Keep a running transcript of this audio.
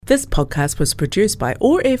This podcast was produced by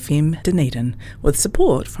OAR FM Dunedin with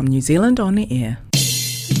support from New Zealand On Air.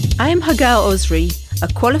 I am Hagar,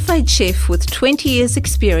 a qualified chef with 20 years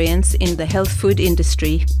experience in the health food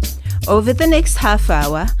industry. Over the next half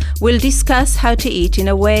hour, we'll discuss how to eat in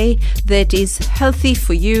a way that is healthy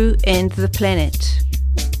for you and the planet.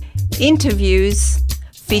 Interviews,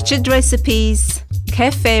 featured recipes,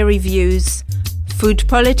 cafe reviews, food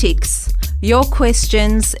politics, your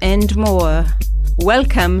questions and more.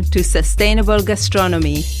 Welcome to Sustainable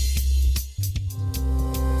Gastronomy.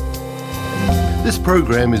 This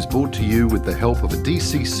program is brought to you with the help of a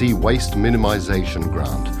DCC Waste Minimisation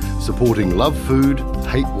Grant, supporting love food,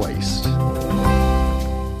 hate waste.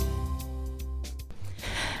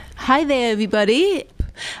 Hi there, everybody.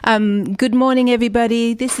 Good morning,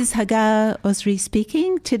 everybody. This is Hagar Osri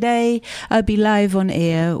speaking. Today, I'll be live on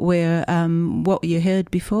air where what you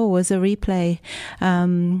heard before was a replay.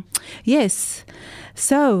 Yes.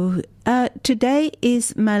 So, today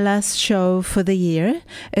is my last show for the year,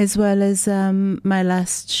 as well as my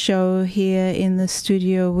last show here in the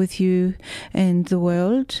studio with you and the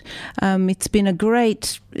world. It's been a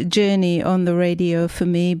great journey on the radio for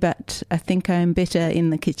me, but I think I'm better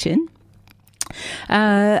in the kitchen.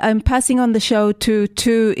 I'm passing on the show to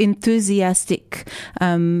two enthusiastic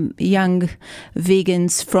young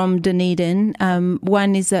vegans from Dunedin.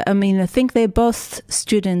 One is, I think they're both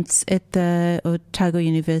students at the Otago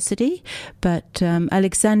University, but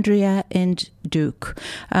Alexandria and Duke.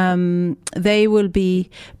 They will be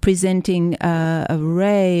presenting an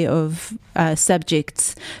array of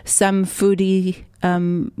subjects, some foodie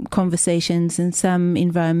conversations and some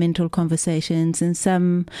environmental conversations and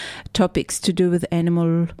some topics to do with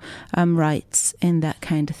animal rights and that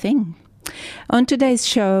kind of thing. On today's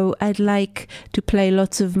show, I'd like to play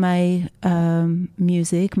lots of my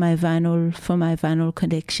music, my vinyl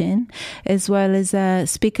collection, as well as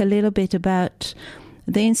speak a little bit about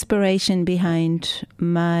the inspiration behind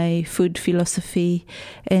my food philosophy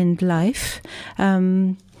and life.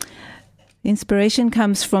 Inspiration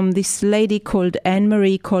comes from this lady called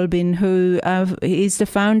Anne-Marie Colbin, who is the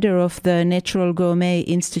founder of the Natural Gourmet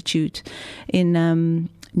Institute in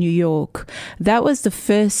New York. That was the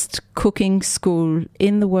first cooking school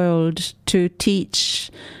in the world to teach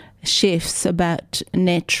chefs about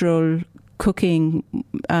natural cooking,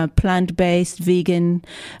 plant-based, vegan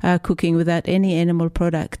cooking without any animal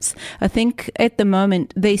products. I think at the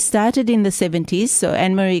moment, they started in the 70s, so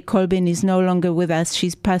Anne-Marie Colbin is no longer with us.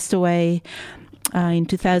 She's passed away in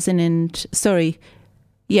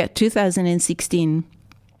 2016.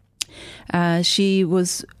 She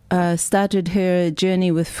was started her journey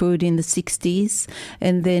with food in the 60s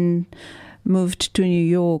and then moved to New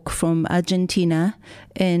York from Argentina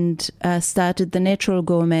and started the Natural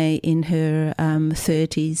Gourmet in her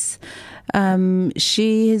 30s.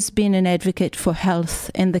 She has been an advocate for health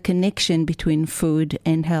and the connection between food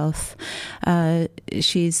and health.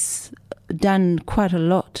 She's done quite a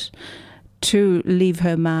lot to leave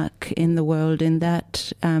her mark in the world, and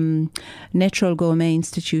that Natural Gourmet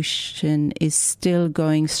institution is still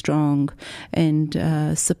going strong and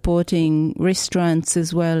supporting restaurants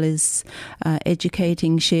as well as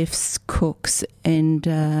educating chefs, cooks, and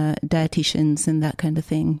dietitians and that kind of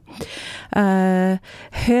thing.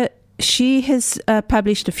 She has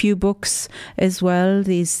published a few books as well.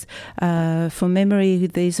 There's, for memory,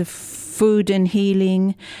 there's a Food and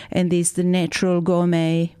Healing, and there's the Natural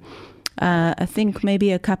Gourmet. I think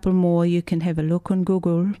maybe a couple more. You can have a look on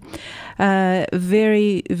Google.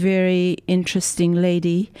 Very, very interesting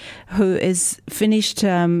lady who has finished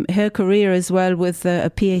her career as well with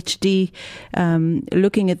a PhD,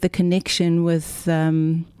 looking at the connection with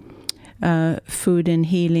food and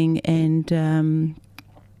healing and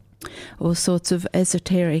all sorts of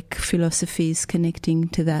esoteric philosophies connecting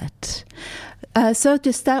to that. So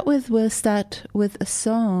to start with, we'll start with a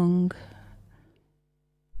song.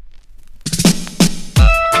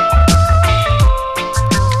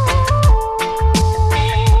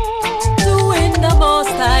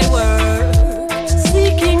 I work,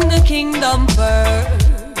 seeking the kingdom first.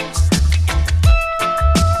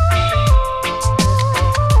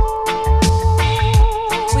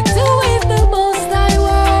 We're doing the most I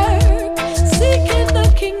work, seeking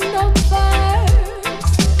the kingdom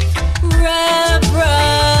first.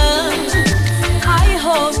 Reverend, I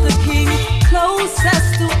hold the king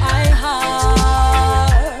closest to my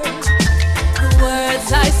heart. The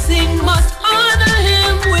words I sing must honor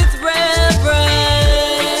him with reverence.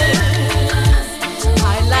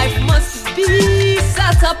 Be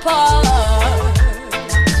set apart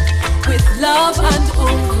with love and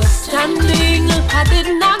understanding. Had it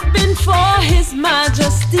not been for His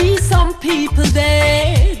Majesty, some people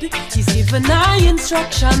dead Given our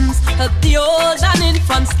instructions, help the old and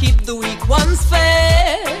infants, keep the weak ones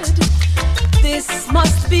fed. This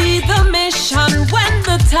must be the mission when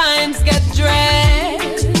the times get dread.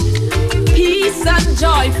 Peace and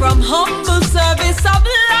joy from humble service of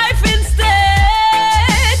life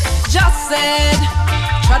instead. Just said,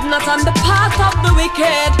 tread not on the path of the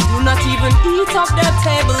wicked. Do not even eat of their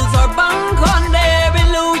tables or bank on their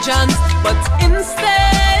illusions, but instead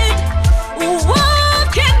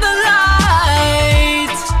walk in the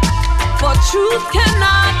light. For truth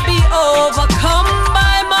cannot be overcome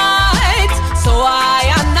by might. So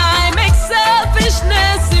I and I make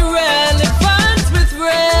selfishness irrelevant with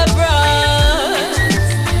reverence.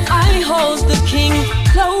 I hold the King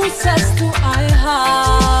closest to my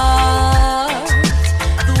heart.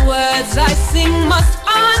 The words I sing must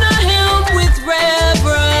honor him with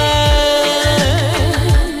reverence.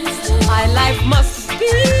 My life must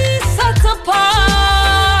be set apart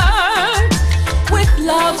with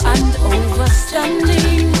love and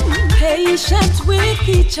overstanding, patient with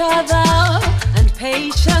each other and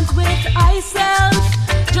patient with myself.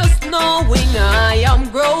 Just knowing I am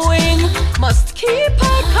growing, must keep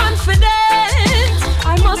her confident.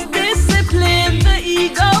 I must discipline the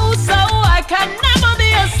ego so I can never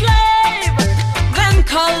be a slave. Then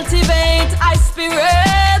cultivate I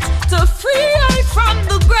spirit to free I from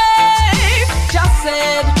the grave. Just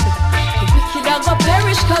said, the wicked are gonna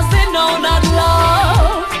perish cause they know not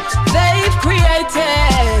love. They've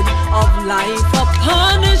created of life a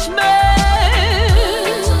punishment.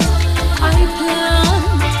 I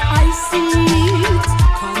plant, I seed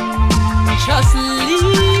consciously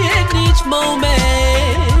in each moment.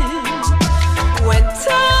 When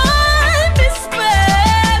time is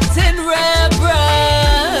spent in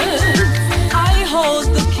reverence, I hold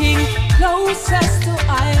the King closest to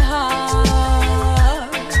my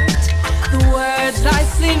heart. The words I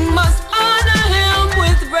sing must honor him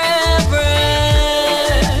with reverence.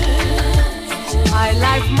 My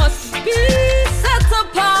life must be set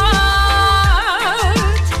apart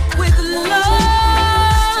with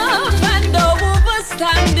love and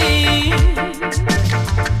overstanding.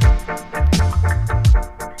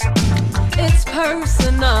 It's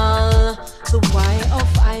personal, the why of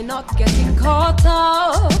I not getting caught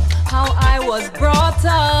up, how I was brought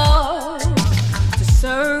up to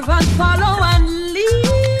serve and follow and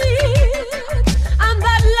lead, and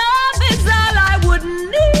that love is all I would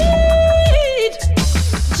need.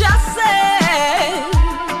 Just say,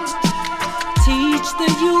 teach the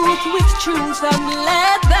youth with truth and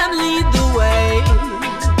let them lead the way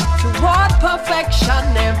toward perfection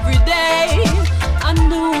every day. A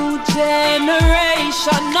new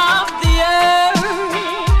generation of the earth,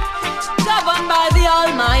 governed by the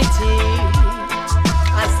Almighty.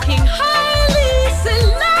 As King Haile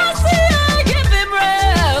Selassie, I give him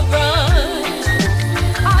reverence.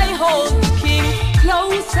 I hold the King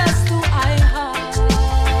closest to my heart.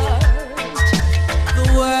 The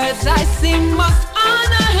words I sing must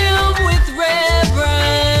honor him with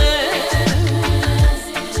reverence.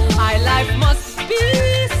 My life must be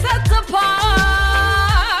set apart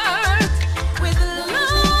with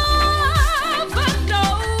love and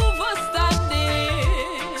overstanding.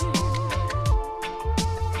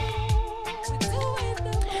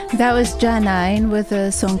 That was Janine with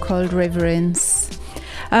a song called Reverence.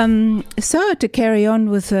 So to carry on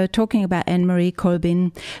with talking about Anne-Marie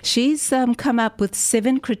Colbin, she's come up with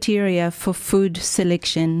 7 criteria for food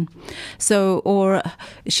selection. Or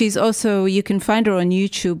she's also, you can find her on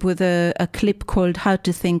YouTube with a clip called How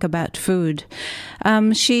to Think About Food.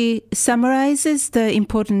 She summarizes the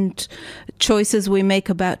important choices we make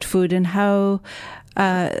about food and how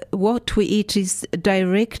what we eat is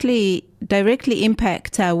directly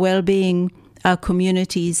impacts our well-being, our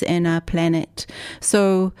communities and our planet.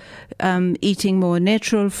 So eating more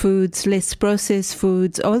natural foods, less processed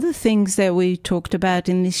foods, all the things that we talked about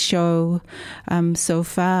in this show so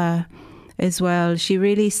far as well. She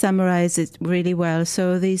really summarized it really well.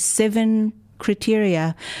 So these 7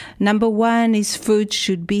 criteria. Number 1 is food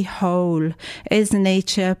should be whole, as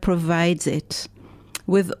nature provides it,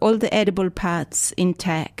 with all the edible parts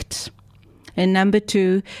intact. And number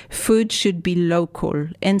 2, food should be local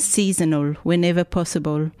and seasonal whenever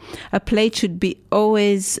possible. A plate should be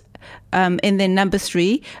always, and then number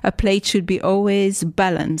 3, a plate should be always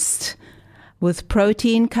balanced with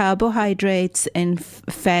protein, carbohydrates, and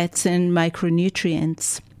fats and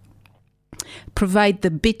micronutrients. Provide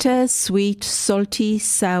the bitter, sweet, salty,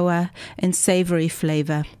 sour, and savory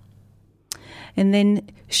flavor. And then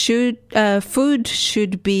food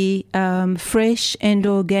should be fresh and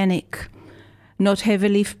organic, not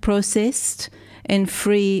heavily processed, and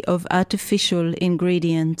free of artificial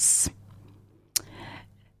ingredients.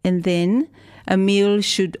 And then a meal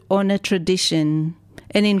should honor tradition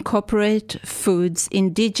and incorporate foods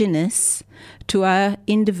indigenous to our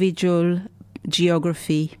individual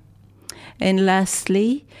geography. And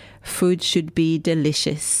lastly, food should be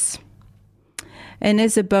delicious. And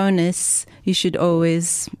as a bonus, you should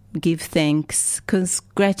always give thanks, because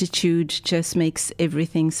gratitude just makes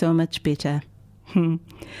everything so much better.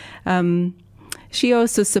 She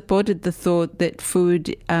also supported the thought that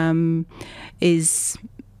food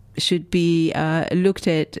should be looked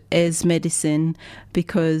at as medicine,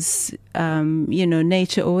 because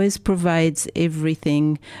nature always provides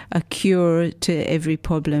everything, a cure to every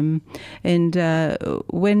problem. And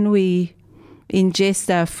when we ingest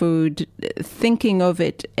our food, thinking of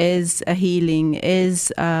it as a healing,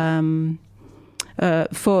 as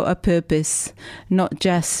for a purpose, not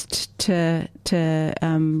just to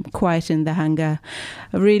quieten the hunger.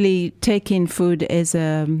 Really taking food as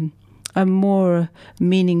a more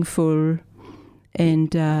meaningful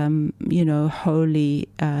and holy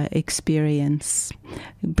experience.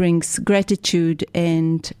 It brings gratitude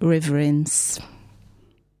and reverence.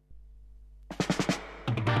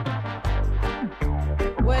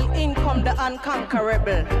 Well, in come the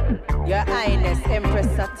unconquerable, Your Highness Empress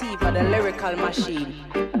Sativa, the lyrical machine.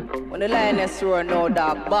 When the lioness roar, no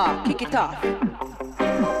dog bark, kick it off.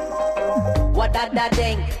 What da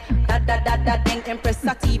ding, da ding, Empress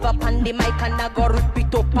Sativa, pan the mic and I go rip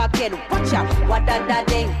it up again. Watch out, what da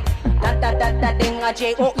ding, da ding, a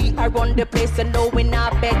J-O-E, I run the place and no we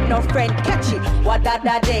not beg no friend, catch it. What da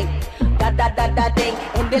ding, da ding,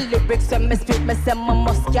 in the lyrics when me speak, me say my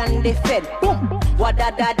must can defend. Boom, what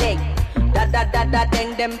da ding, da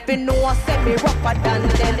ding, them fin know say me rougher than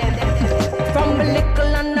them. From a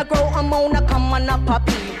little and I grow, I'm on a come on a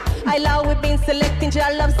poppy. I love we been selecting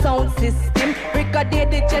your love sound system. Brigadier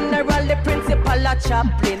the general, the principal, a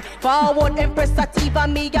chaplain. Forward Empress Sativa,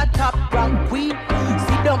 me a top rank queen.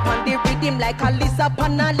 Sit down on the rhythm like a lizard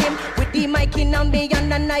on a limb. With the mic in a me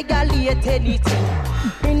and annihilate anything.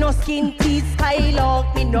 Me no skin teeth,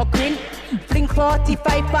 skylark, me no grin. Fling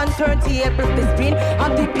 45 and turn table to spin.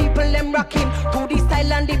 And the people them rocking to the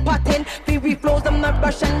style and the pattern. Fury flows them not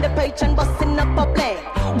rush and the page and busting up a blame.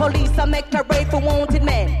 Police a make a raid for wanted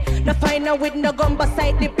men. The final with no gun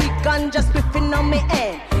beside the big gun just whiffing on me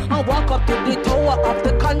end. I walk up to the tower of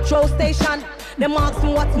the control station. Them ask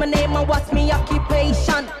me what's my name and what's my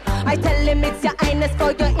occupation. I tell him it's your highness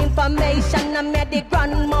for your information. I'm the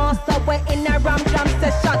grandmaster, we're in a ram jam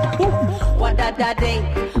session. Ooh. What da ding,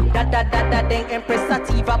 da ding, Empress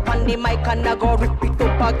Sativa on the mic and I go rip it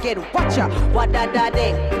up again. Watch out, what da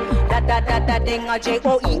ding, da ding, a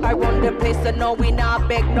J-O-E, I run the place and no we not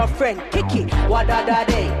beg no friend. Kick it, what da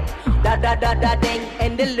ding, da ding,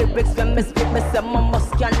 and the lyrics when me speak, me say my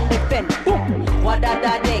must can defend. Boom, what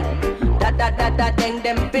da ding, da ding,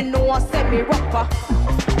 them fin know I say me rougher.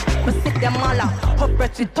 But sit them all up, up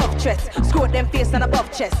with tough chest. Screw them face and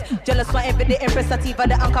above chest. Jealous for every day, Empress Sativa,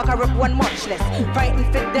 the anchor up one much less. Frightened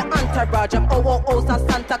fit the entourage of OOOs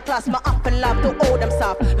and Santa Claus. My apple love to owe them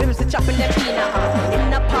soft. Limbs to chopping them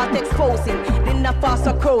in a part exposing. In a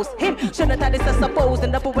faster crows. Him, shouldn't have this a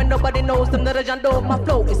supposing. But when nobody knows them, the legend of my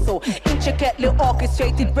flow is so intricately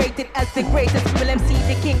orchestrated, rated as the greatest. Will MC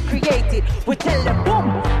the king created. We tell them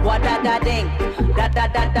boom, what da ding,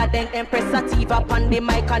 da ding, Empress Sativa, pan the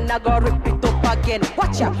mic and I go rip it up again.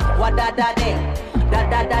 Watch out, what da ding,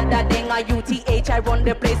 da ding, a UTH, I run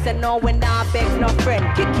the place and no when I beg no friend.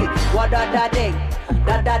 Kick it, what da ding,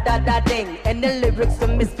 da ding, and the lyrics for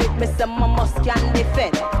me speak, me say my must can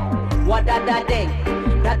defend. What da ding,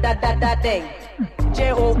 da ding,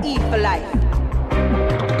 J-O-E for life.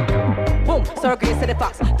 Boom, so grace to the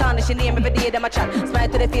fox. Tarnish your name every day, them a chat. Smile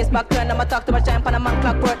to the face, back turn, them a talk to my giant pan a man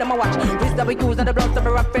clock, word them a watch. Wisdom we use and the bloods of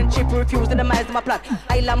a rock friendship, we refuse to demise them a plot.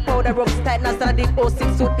 Island powder, ropes tight, now stand a deep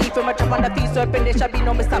 06 suit deep. From a drop on the feet, so open, there shall be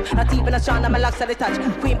no mistake. Not even a shine, and my locks at the touch.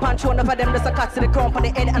 Queen punch, one of them, just a cut to the crown on the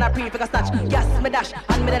head, and I breathe like a snatch. Yes, me dash,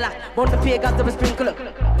 and me the lack. Bound the pagans of a sprinkle up.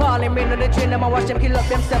 Falling rain on the train, them a watch them kill up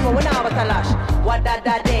themselves, but when I was a lash. What da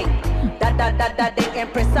ding, da ding,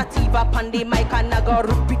 Empress Sativa, pan the mic, and I go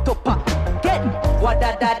rip it up. Get what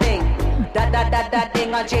da ding, da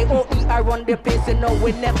ding, a J-O-E, I run the place, you know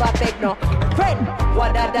we never beg no friend.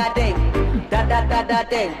 What da ding, da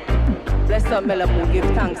ding. Bless up, Melamu, give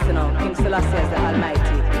thanks, you know. King Selassie is the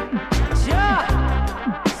Almighty.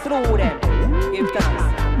 Yeah, through them, give thanks.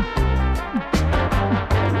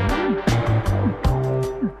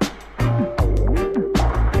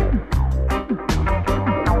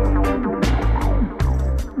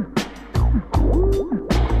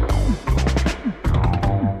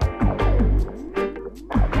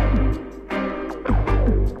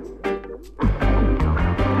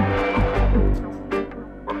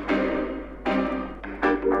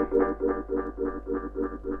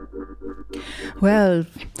 Well,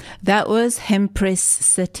 that was Hempress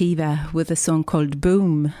Sativa with a song called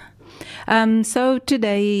Boom. So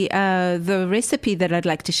today, the recipe that I'd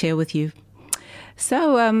like to share with you.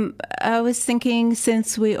 So I was thinking,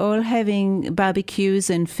 since we're all having barbecues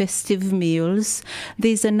and festive meals,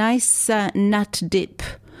 there's a nice nut dip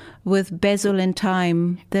with basil and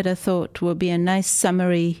thyme that I thought would be a nice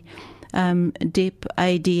summery dip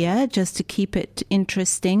idea, just to keep it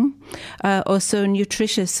interesting. Also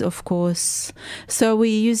nutritious, of course. So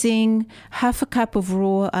we're using half a cup of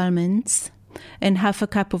raw almonds and half a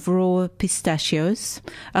cup of raw pistachios,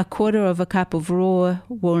 a quarter of a cup of raw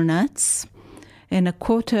walnuts, and a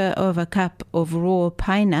quarter of a cup of raw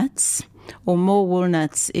pine nuts, or more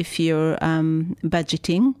walnuts if you're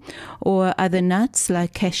budgeting, or other nuts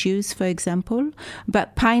like cashews, for example.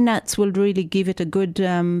 But pine nuts will really give it a good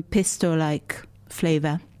pesto-like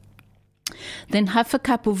flavor. Then half a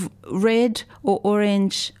cup of red or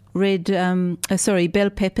orange bell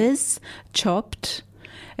peppers, chopped,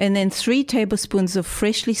 and then 3 tablespoons of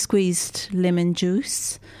freshly squeezed lemon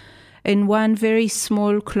juice, and 1 very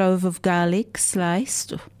small clove of garlic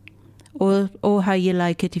sliced, or how you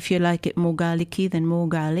like it. If you like it more garlicky, then more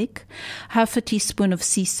garlic. Half a teaspoon of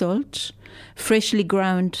sea salt, freshly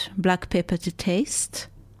ground black pepper to taste,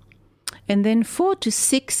 and then 4 to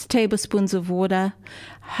 6 tablespoons of water,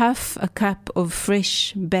 half a cup of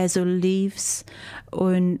fresh basil leaves,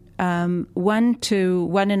 and 1 to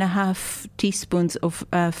 1.5 teaspoons of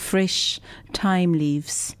fresh thyme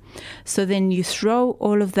leaves. So then you throw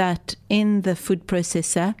all of that in the food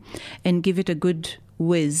processor and give it a good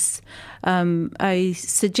whiz. I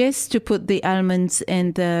suggest to put the almonds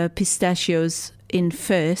and the pistachios in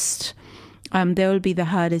first. They will be the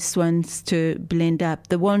hardest ones to blend up.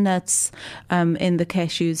 The walnuts and the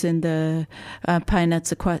cashews and the pine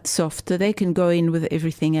nuts are quite soft, so they can go in with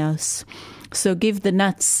everything else. So give the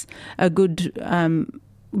nuts a good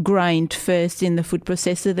grind first in the food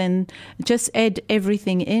processor, then just add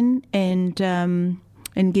everything in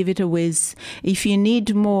and give it a whiz. If you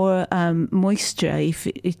need more moisture, if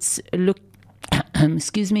it's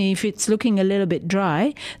if it's looking a little bit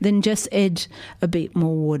dry, then just add a bit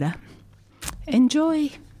more water. Enjoy.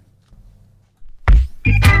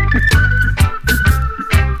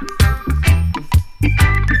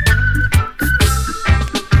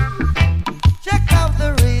 Check out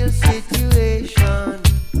the real situation.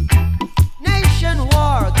 Nation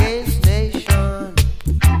war against nation.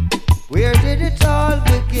 Where did it all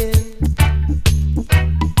begin?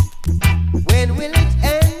 When will it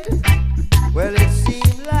end? Well, it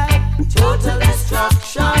seemed like total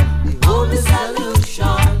destruction, the only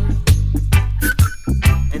solution.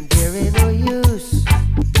 And there ain't no use,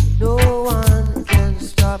 no one can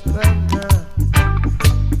stop her now.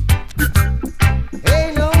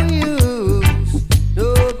 Ain't no use,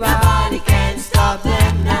 nobody can stop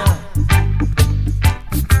them now.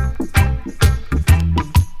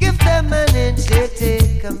 Give them an inch, they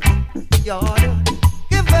take a yard.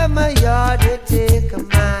 Give them a yard, they take a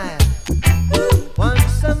mile.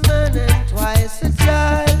 Once a man and twice a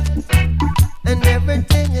child, and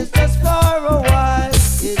everything is just for a while.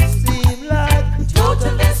 It seemed like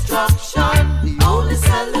total destruction, the only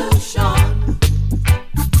solution.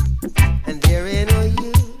 And there ain't no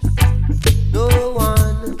use, no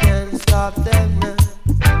one can stop them now.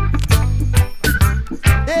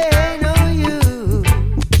 There ain't no use,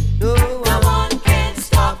 no one can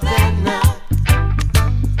stop them now.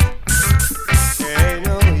 There ain't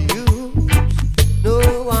no use, no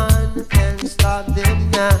one can stop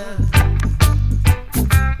them now.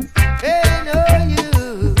 Ain't no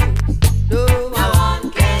use, no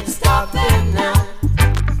one can stop them.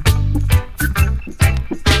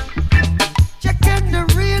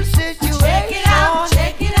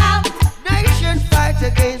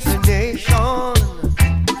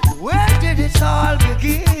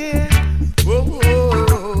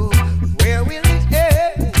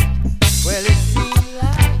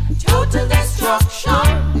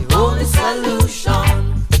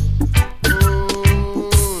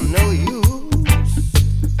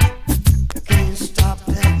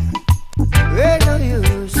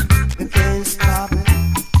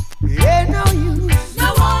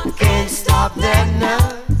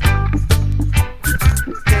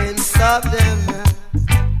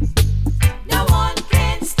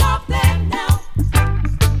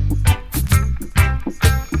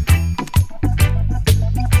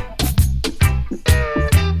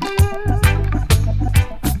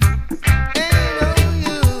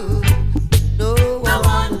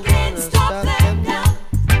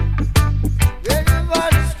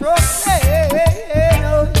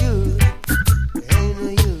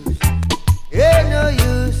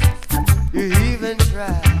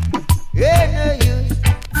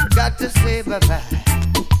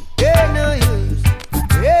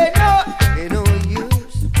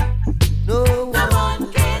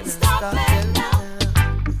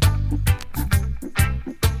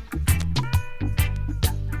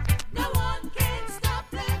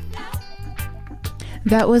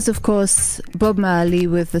 That was, of course, Bob Marley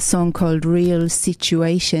with a song called Real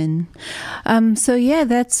Situation. So, yeah,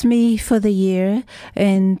 that's me for the year.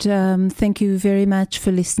 And thank you very much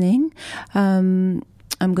for listening.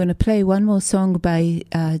 I'm going to play one more song by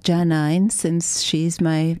Janine, since she's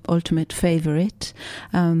my ultimate favorite.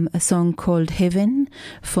 A song called Heaven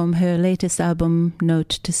from her latest album, Note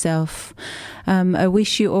to Self. I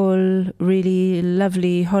wish you all really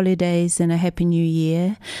lovely holidays and a happy new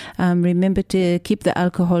year. Remember to keep the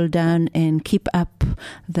alcohol down and keep up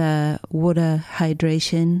the water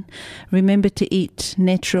hydration. Remember to eat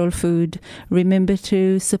natural food. Remember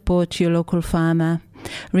to support your local farmer.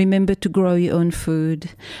 Remember to grow your own food.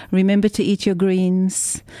 Remember to eat your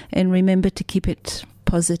greens, and remember to keep it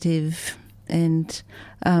positive. And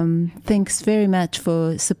thanks very much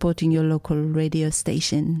for supporting your local radio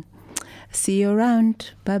station. See you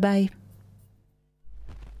around. Bye-bye.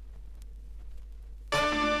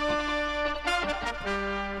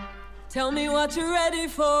 Tell me what you're ready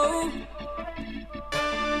for.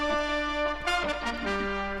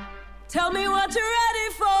 Tell me what you're ready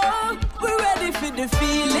for. We're ready for the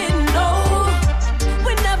feeling, no.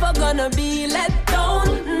 We're never gonna be let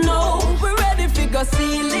down, no. We're ready for go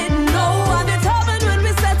ceiling, no. And it's heaven when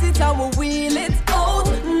we set it and we wheel it out,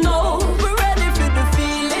 no. We're ready for the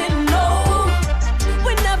feeling, no.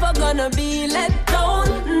 We're never gonna be let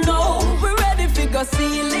down, no. We're ready for go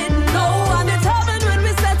ceiling, no. And it's heaven when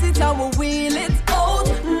we set it and we wheel it out,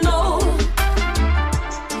 no.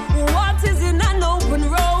 What is in an open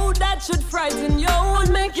road that should frighten you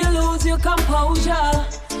and make you lose your composure?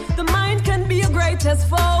 The mind can be your greatest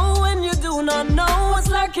foe when you do not know what's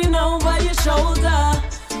lurking over your shoulder.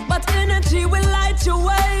 But energy will light your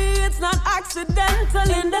way. It's not accidental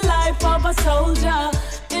in the life of a soldier.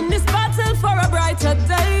 In this battle for a brighter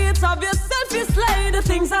day, it's of yourself you slay the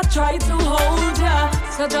things that try to hold ya.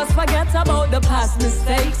 So just forget about the past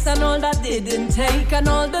mistakes and all that didn't take, and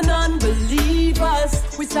all the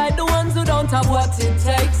non-believers. We side the ones who don't have what it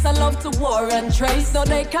takes. I love to war and trace, no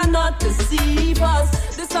they cannot deceive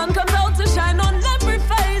us. The sun comes out to shine on every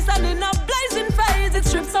face, and in a blazing phase it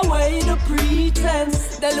strips away the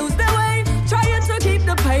pretense. They lose their way, trying to keep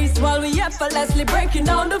the pace, while we effortlessly breaking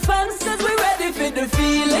down the fence. Cause we're ready for the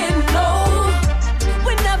feeling, no.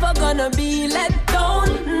 We're never gonna be let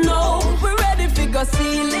down, no. We're ready for go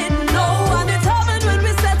ceiling, no. And it's heaven when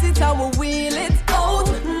we set it and we wheel it out,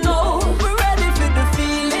 no. We're ready for the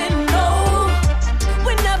feeling, no.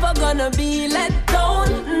 We're never gonna be let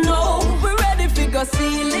down, no. We're ready for go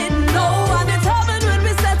ceiling, no. And it's heaven when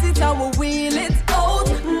we set it and we wheel it out,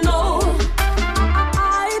 no.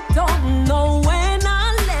 I don't know when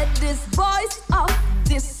I let this voice of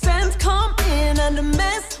dissent come in and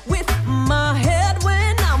mess with my head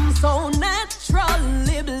when I'm so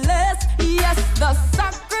naturally blessed. Yes, the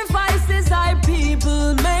sacrifices I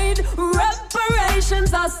people made,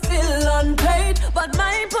 reparations are still unpaid, but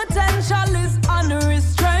my potential is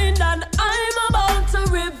unrestrained and I'm about to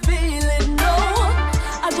reveal it, no.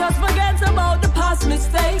 I just forget about the past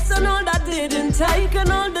mistakes and all that didn't take,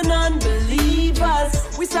 and all the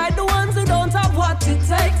non-believers. We side the ones who don't have what it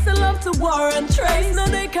takes, and love to war and trace, no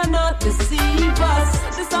they cannot deceive us.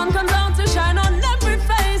 The sun comes out to shine on every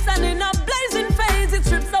face, and in a blazing phase it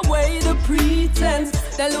strips away the pretense.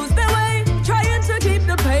 They lose their way, trying to keep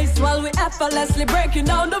the pace, while we effortlessly breaking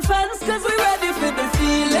down the fence. Cause we're ready for the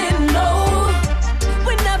feeling, no.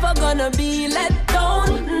 We're never gonna be let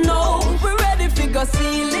down, no. We're ready for go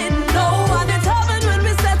ceiling, no. And it's heaven when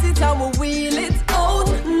we set it and we wheel it out,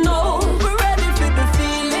 no. We're ready for the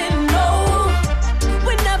feeling, no.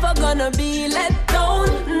 We're never gonna be let down,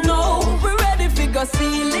 no. We're ready for go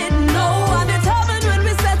ceiling, no. And it's heaven when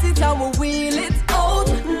we set it and we wheel it out,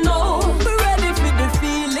 no. We're ready for the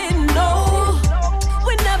feeling, no.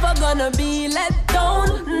 We're never gonna be let down,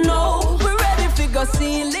 no. We're ready for go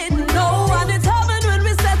ceiling, no. And it's heaven when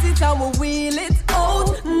we set it and we wheel it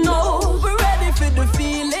out, no. We're ready for the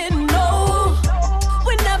feeling, no.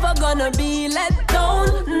 We're never gonna be let down,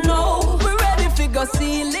 no. We're ready for go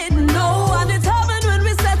ceiling, no. And it's heaven when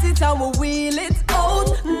we set it and we wheel it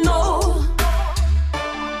out, no.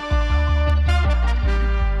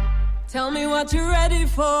 Tell me what you're ready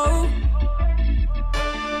for.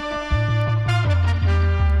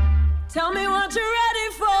 Tell me what you're ready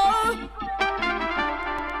for.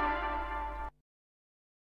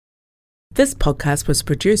 This podcast was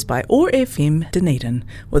produced by OAR FM Dunedin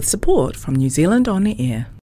with support from New Zealand On the Air.